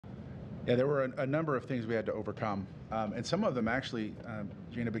Yeah, there were a number of things we had to overcome, and some of them actually,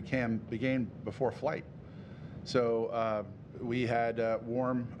 Gina, began before flight. So we had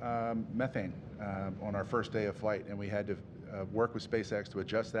warm methane on our first day of flight, and we had to work with SpaceX to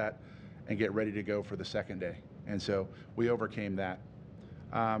adjust that and get ready to go for the second day. And so we overcame that.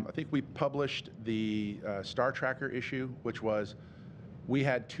 I think we published the Star Tracker issue, which was we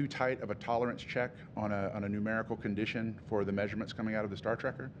had too tight of a tolerance check on a numerical condition for the measurements coming out of the Star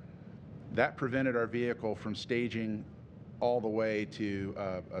Tracker. That prevented our vehicle from staging all the way to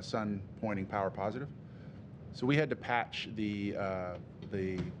a sun pointing power positive. So we had to patch the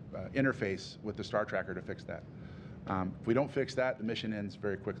interface with the Star Tracker to fix that. If we don't fix that, the mission ends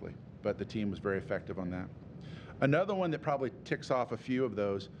very quickly, but the team was very effective on that. Another one that probably ticks off a few of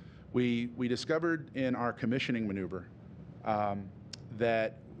those, we discovered in our commissioning maneuver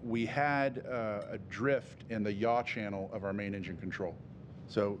that we had a drift in the yaw channel of our main engine control.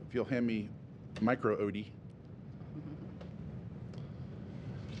 So if you'll hand me micro Odie.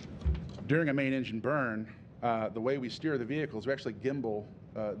 During a main engine burn, the way we steer the vehicles, we actually gimbal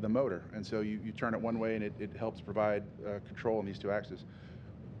the motor. And so you turn it one way and it helps provide control on these two axes.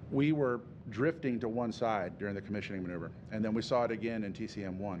 We were drifting to one side during the commissioning maneuver, and then we saw it again in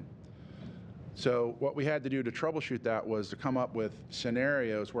TCM1. So what we had to do to troubleshoot that was to come up with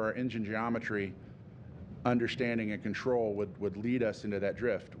scenarios where our engine geometry understanding and control would lead us into that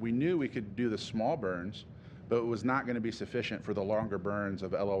drift. We knew we could do the small burns, but it was not going to be sufficient for the longer burns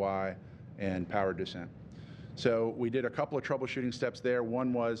of LOI and power descent. So we did a couple of troubleshooting steps there.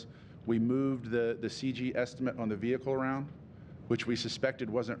 One was we moved the CG estimate on the vehicle around, which we suspected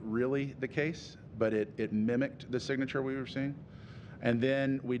wasn't really the case, but it mimicked the signature we were seeing. And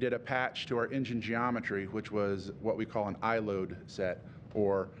then we did a patch to our engine geometry, which was what we call an iLoad set,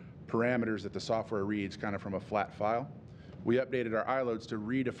 or parameters that the software reads kind of from a flat file. We updated our iLoads to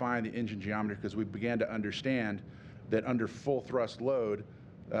redefine the engine geometry because we began to understand that under full thrust load,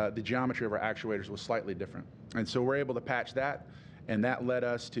 the geometry of our actuators was slightly different. And so we're able to patch that, and that led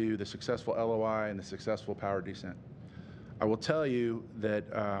us to the successful LOI and the successful power descent. I will tell you that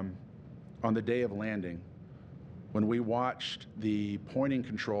on the day of landing, when we watched the pointing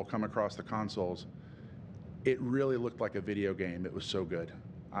control come across the consoles, it really looked like a video game. It was so good.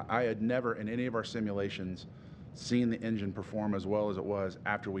 I had never in any of our simulations seen the engine perform as well as it was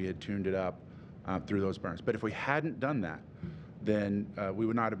after we had tuned it up through those burns. But if we hadn't done that, then we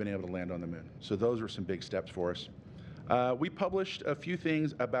would not have been able to land on the moon. So those were some big steps for us. We published a few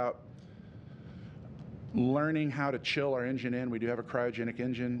things about learning how to chill our engine in. We do have a cryogenic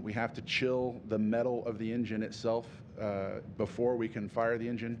engine. We have to chill the metal of the engine itself before we can fire the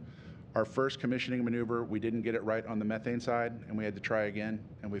engine. Our first commissioning maneuver, we didn't get it right on the methane side, and we had to try again,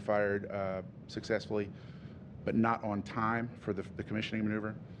 and we fired successfully, but not on time for the commissioning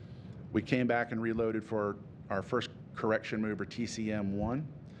maneuver. We came back and reloaded for our first correction maneuver, TCM1,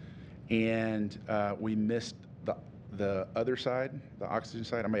 and we missed the other side, the oxygen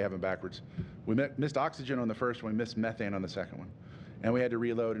side. I may have them backwards. We missed oxygen on the first one, we missed methane on the second one. And we had to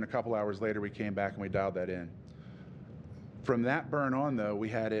reload, and a couple hours later we came back and we dialed that in. From that burn on, though, we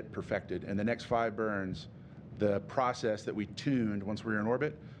had it perfected. And the next 5 burns, the process that we tuned once we were in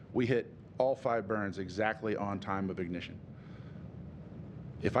orbit, we hit all 5 burns exactly on time of ignition.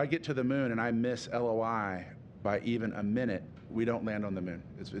 If I get to the moon and I miss LOI by even a minute, we don't land on the moon.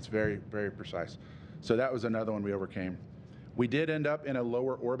 It's very, very precise. So that was another one we overcame. We did end up in a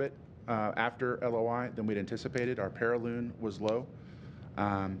lower orbit after LOI than we'd anticipated. Our paraloon was low.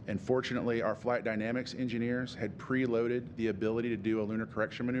 And fortunately, our flight dynamics engineers had preloaded the ability to do a lunar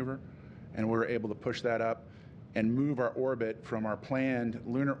correction maneuver, and we were able to push that up and move our orbit from our planned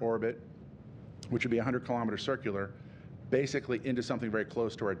lunar orbit, which would be 100-kilometer circular, basically into something very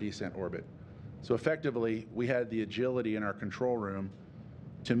close to our descent orbit. So effectively, we had the agility in our control room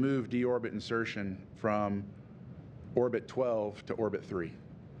to move deorbit insertion from orbit 12 to orbit 3,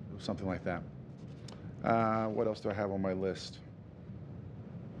 something like that. What else do I have on my list?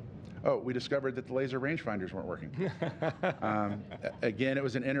 Oh, we discovered that the laser rangefinders weren't working. Again, it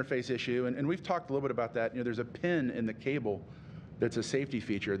was an interface issue, and we've talked a little bit about that. You know, there's a pin in the cable that's a safety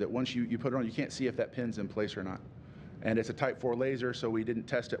feature that once you put it on, you can't see if that pin's in place or not. And it's a Type 4 laser, so we didn't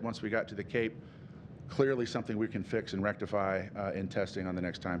test it once we got to the Cape. Clearly something we can fix and rectify in testing on the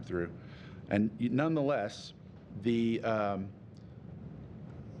next time through. And nonetheless, the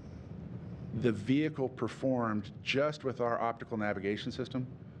vehicle performed just with our optical navigation system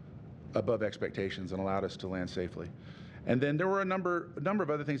above expectations and allowed us to land safely. And then there were a number of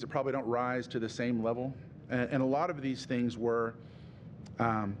other things that probably don't rise to the same level. And a lot of these things were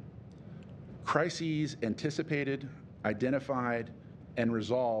crises anticipated, identified, and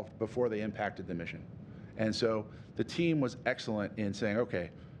resolved before they impacted the mission. And so the team was excellent in saying,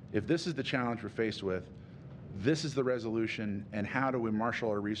 okay, if this is the challenge we're faced with, this is the resolution, and how do we marshal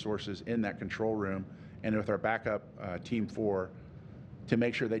our resources in that control room and with our backup Team 4 to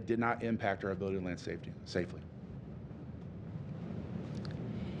make sure they did not impact our ability to land safely.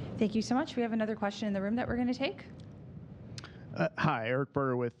 Thank you so much. We have another question in the room that we're going to take. Hi, Eric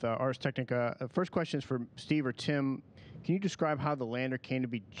Berger with Ars Technica. First question is for Steve or Tim. Can you describe how the lander came to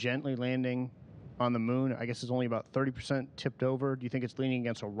be gently landing on the moon? I guess it's only about 30% tipped over. Do you think it's leaning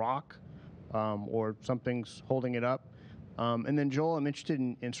against a rock or something's holding it up? And then Joel, I'm interested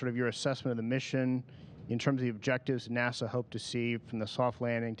in sort of your assessment of the mission in terms of the objectives NASA hoped to see from the soft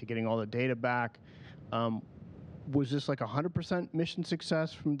landing to getting all the data back. Was this like 100% mission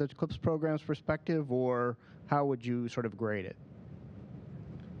success from the CLPS program's perspective, or how would you sort of grade it?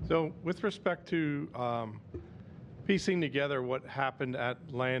 So with respect to piecing together what happened at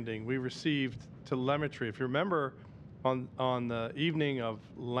landing, we received telemetry. If you remember, on the evening of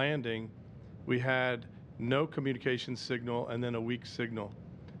landing, we had no communication signal and then a weak signal.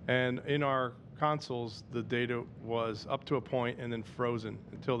 And in our consoles, the data was up to a point and then frozen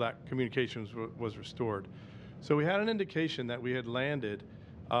until that communication was restored. So we had an indication that we had landed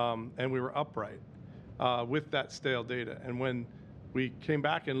and we were upright with that stale data. And when we came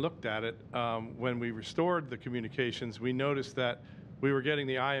back and looked at it, when we restored the communications, we noticed that we were getting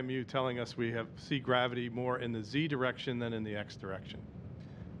the IMU telling us we see gravity more in the Z direction than in the X direction.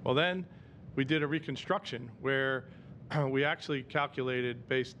 Well, then we did a reconstruction where we actually calculated,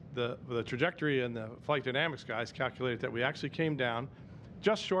 based the trajectory, and the flight dynamics guys calculated that we actually came down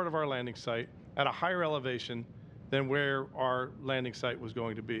just short of our landing site at a higher elevation than where our landing site was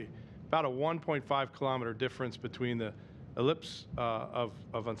going to be. About a 1.5 kilometer difference between the ellipse of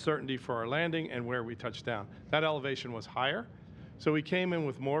uncertainty for our landing and where we touched down. That elevation was higher, so we came in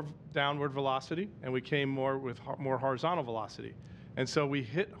with more downward velocity, and we came with more horizontal velocity. And so we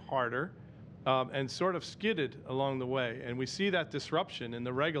hit harder and sort of skidded along the way. And we see that disruption in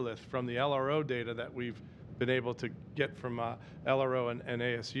the regolith from the LRO data that we've been able to get from LRO and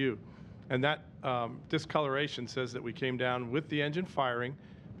ASU. And that discoloration says that we came down with the engine firing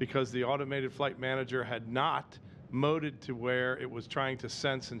because the automated flight manager had not moded to where it was trying to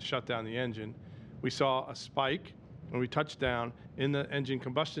sense and shut down the engine. We saw a spike when we touched down in the engine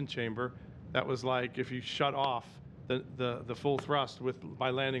combustion chamber. That was like if you shut off the full thrust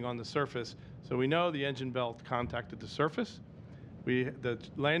by landing on the surface. So we know the engine belt contacted the surface. The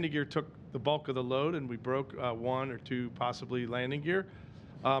landing gear took the bulk of the load, and we broke one or two possibly landing gear.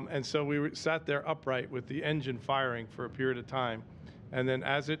 And so we sat there upright with the engine firing for a period of time. And then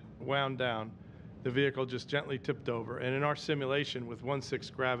as it wound down, the vehicle just gently tipped over. And in our simulation with 1/6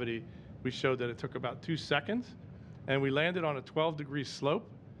 gravity, we showed that it took about 2 seconds. And we landed on a 12-degree slope.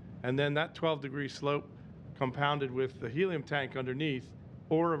 And then that 12-degree slope, compounded with the helium tank underneath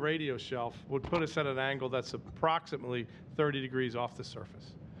or a radio shelf, would put us at an angle that's approximately 30 degrees off the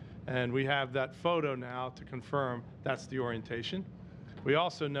surface. And we have that photo now to confirm that's the orientation. We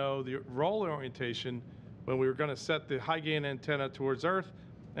also know the roll orientation when we were going to set the high gain antenna towards Earth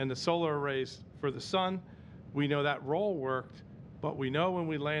and the solar arrays for the sun. We know that roll worked, but we know when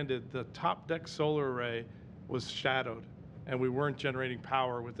we landed, the top deck solar array was shadowed, and we weren't generating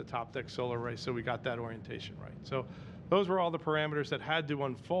power with the top deck solar array, so we got that orientation right. So those were all the parameters that had to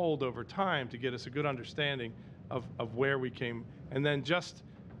unfold over time to get us a good understanding of where we came. And then just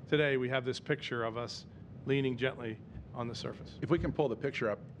today, we have this picture of us leaning gently on the surface. If we can pull the picture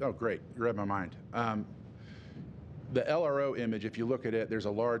up, oh great, you read my mind. The LRO image, if you look at it, there's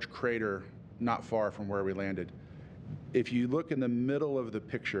a large crater not far from where we landed. If you look in the middle of the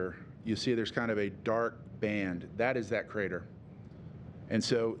picture, you see there's kind of a dark band. That is that crater. And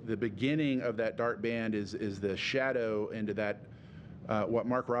so the beginning of that dark band is the shadow into that, what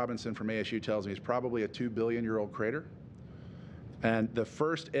Mark Robinson from ASU tells me is probably a 2 billion-year-old crater. And the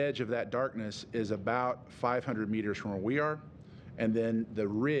first edge of that darkness is about 500 meters from where we are. And then the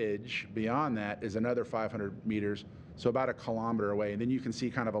ridge beyond that is another 500 meters, so about a kilometer away. And then you can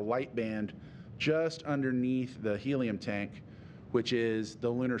see kind of a light band just underneath the helium tank, which is the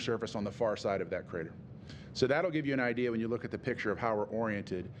lunar surface on the far side of that crater. So that'll give you an idea when you look at the picture of how we're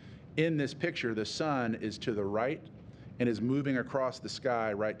oriented. In this picture, the sun is to the right and is moving across the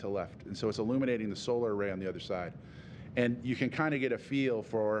sky right to left. And so it's illuminating the solar array on the other side. And you can kind of get a feel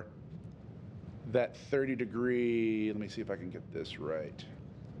for that 30-degree, let me see if I can get this right.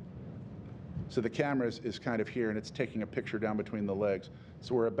 So the camera is kind of here, and it's taking a picture down between the legs.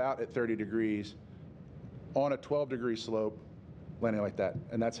 So we're about at 30 degrees on a 12-degree slope, landing like that.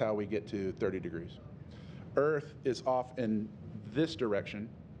 And that's how we get to 30 degrees. Earth is off in this direction,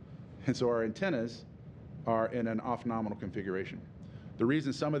 and so our antennas are in an off-nominal configuration. The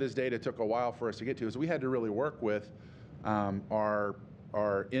reason some of this data took a while for us to get to is we had to really work with our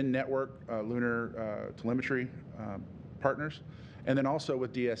in-network lunar telemetry partners, and then also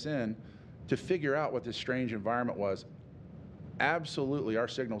with DSN to figure out what this strange environment was. Absolutely, our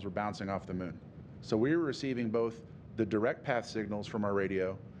signals were bouncing off the moon. So we were receiving both the direct path signals from our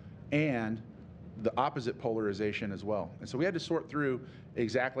radio and the opposite polarization as well. And so we had to sort through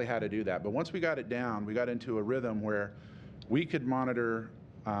exactly how to do that. But once we got it down, we got into a rhythm where we could monitor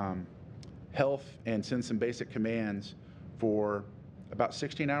health and send some basic commands for about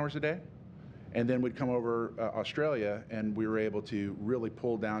 16 hours a day. And then we'd come over Australia, and we were able to really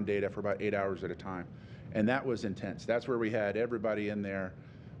pull down data for about 8 hours at a time. And that was intense. That's where we had everybody in there.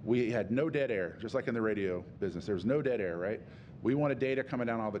 We had no dead air, just like in the radio business. There was no dead air, right? We wanted data coming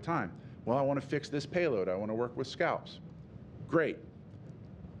down all the time. Well, I want to fix this payload. I want to work with scalps. Great.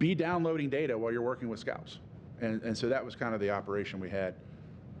 Be downloading data while you're working with scalps. And so that was kind of the operation we had.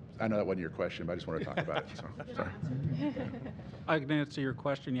 I know that wasn't your question, but I just want to talk about it. So, sorry. I can answer your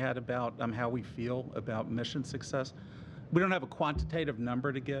question you had about how we feel about mission success. We don't have a quantitative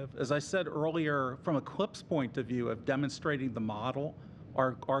number to give. As I said earlier, from a CLIPS point of view of demonstrating the model,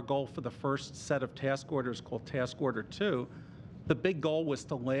 our goal for the first set of task orders called Task Order 2, the big goal was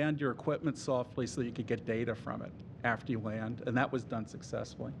to land your equipment softly so you could get data from it after you land, and that was done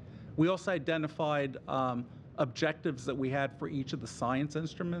successfully. We also identified objectives that we had for each of the science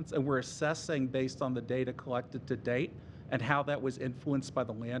instruments, and we're assessing based on the data collected to date and how that was influenced by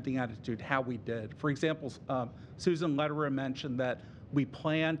the landing attitude, how we did. For example, Susan Lederer mentioned that we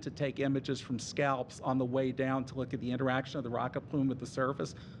planned to take images from scalps on the way down to look at the interaction of the rocket plume with the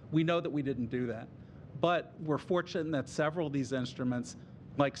surface. We know that we didn't do that. But we're fortunate that several of these instruments,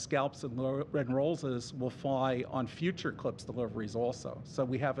 like scalps and Rolls, will fly on future CLIPS deliveries also. So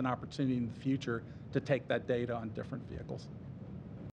we have an opportunity in the future to take that data on different vehicles.